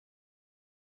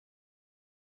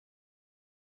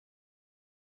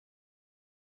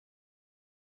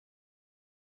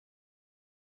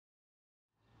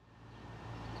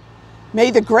May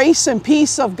the grace and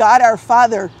peace of God our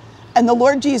Father and the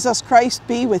Lord Jesus Christ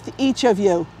be with each of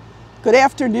you. Good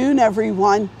afternoon,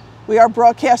 everyone. We are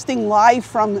broadcasting live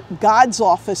from God's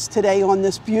office today on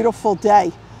this beautiful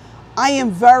day. I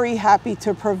am very happy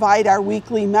to provide our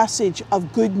weekly message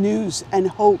of good news and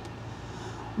hope.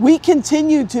 We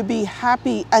continue to be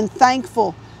happy and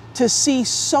thankful to see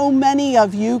so many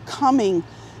of you coming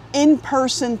in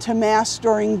person to Mass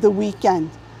during the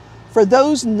weekend. For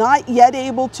those not yet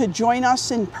able to join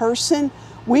us in person,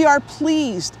 we are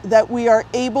pleased that we are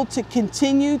able to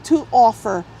continue to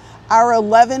offer our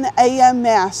 11 a.m.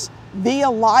 Mass via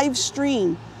live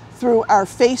stream through our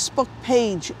Facebook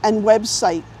page and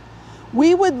website.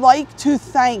 We would like to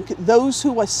thank those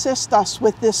who assist us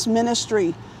with this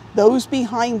ministry, those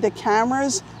behind the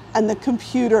cameras and the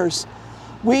computers.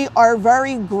 We are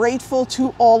very grateful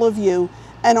to all of you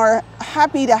and are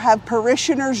happy to have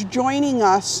parishioners joining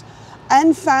us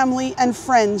and family and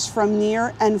friends from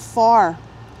near and far.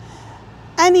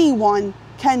 Anyone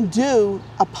can do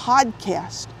a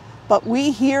podcast, but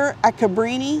we here at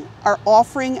Cabrini are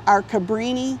offering our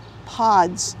Cabrini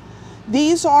pods.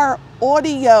 These are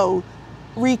audio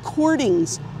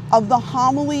recordings of the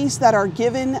homilies that are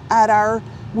given at our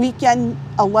weekend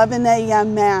 11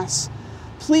 a.m. Mass.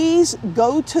 Please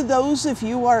go to those if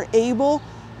you are able.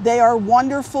 They are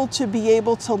wonderful to be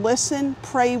able to listen,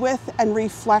 pray with, and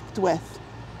reflect with.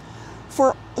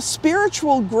 For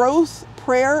spiritual growth,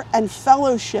 prayer, and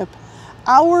fellowship,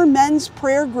 our men's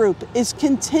prayer group is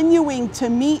continuing to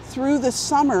meet through the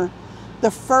summer,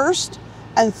 the first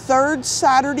and third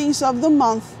Saturdays of the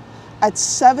month at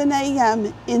 7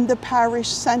 a.m. in the parish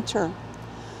center.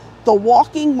 The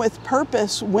Walking with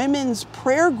Purpose women's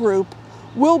prayer group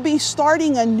will be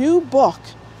starting a new book,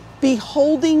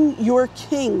 Beholding Your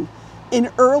King, in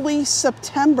early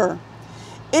September.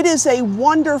 It is a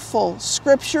wonderful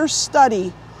scripture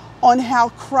study on how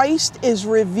Christ is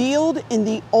revealed in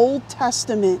the Old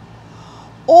Testament.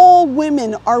 All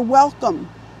women are welcome,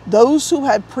 those who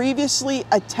had previously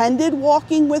attended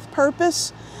Walking with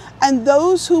Purpose and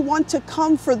those who want to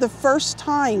come for the first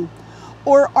time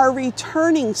or are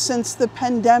returning since the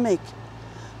pandemic.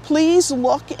 Please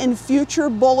look in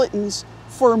future bulletins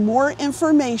for more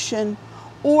information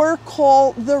or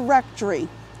call the rectory.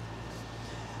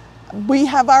 We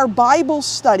have our Bible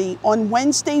study on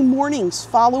Wednesday mornings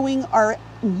following our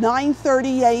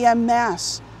 9:30 a.m.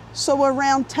 Mass. So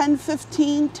around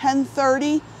 10:15,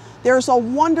 10:30, there's a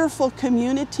wonderful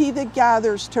community that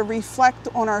gathers to reflect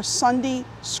on our Sunday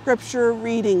scripture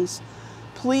readings.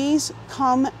 Please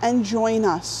come and join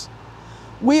us.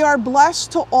 We are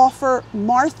blessed to offer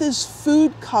Martha's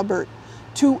Food Cupboard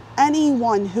to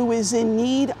anyone who is in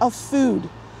need of food.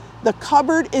 The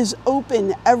cupboard is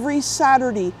open every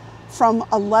Saturday from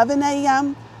 11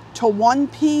 a.m. to 1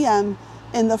 p.m.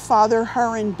 in the Father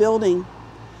Huron building.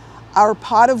 Our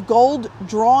Pot of Gold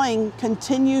drawing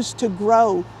continues to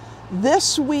grow.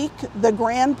 This week, the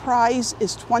grand prize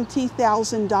is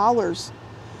 $20,000.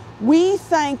 We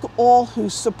thank all who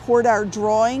support our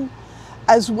drawing,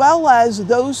 as well as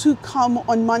those who come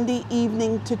on Monday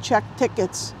evening to check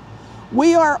tickets.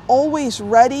 We are always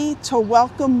ready to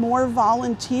welcome more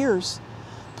volunteers.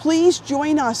 Please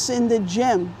join us in the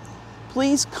gym.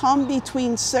 Please come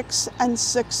between 6 and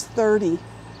 6:30.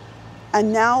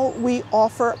 And now we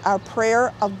offer our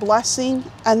prayer of blessing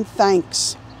and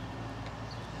thanks.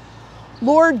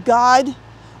 Lord God,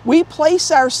 we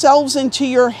place ourselves into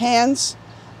your hands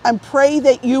and pray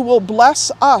that you will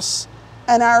bless us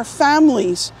and our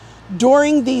families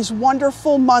during these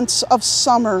wonderful months of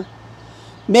summer.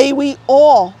 May we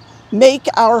all make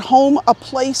our home a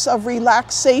place of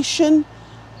relaxation,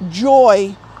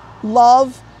 joy,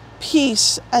 love,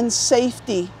 peace, and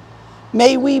safety.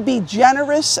 May we be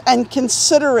generous and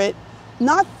considerate,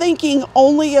 not thinking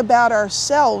only about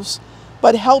ourselves,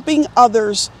 but helping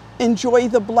others enjoy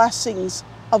the blessings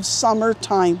of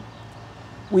summertime.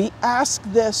 We ask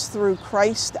this through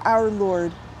Christ our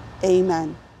Lord.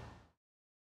 Amen.